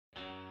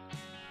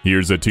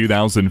Here's a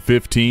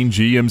 2015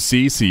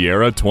 GMC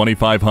Sierra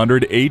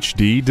 2500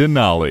 HD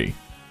Denali.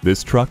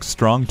 This truck's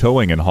strong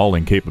towing and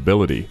hauling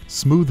capability,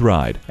 smooth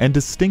ride, and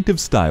distinctive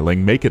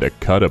styling make it a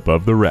cut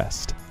above the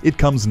rest. It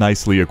comes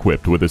nicely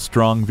equipped with a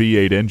strong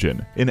V8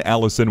 engine, an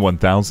Allison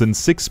 1000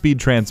 6-speed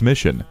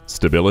transmission,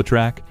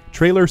 StabiliTrak,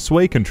 trailer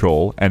sway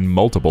control, and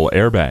multiple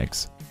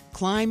airbags.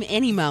 Climb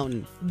any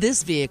mountain.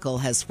 This vehicle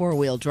has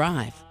 4-wheel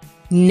drive.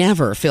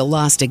 Never feel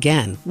lost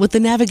again with the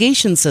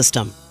navigation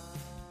system.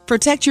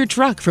 Protect your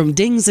truck from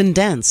dings and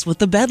dents with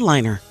the bed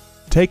liner.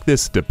 Take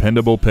this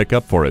dependable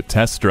pickup for a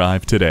test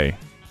drive today.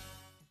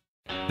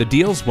 The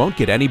deals won't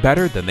get any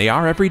better than they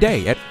are every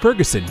day at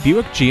Ferguson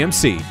Buick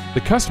GMC.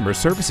 The customer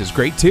service is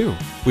great too.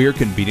 We are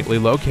conveniently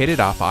located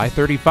off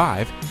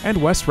I-35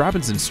 and West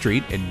Robinson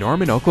Street in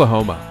Norman,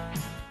 Oklahoma.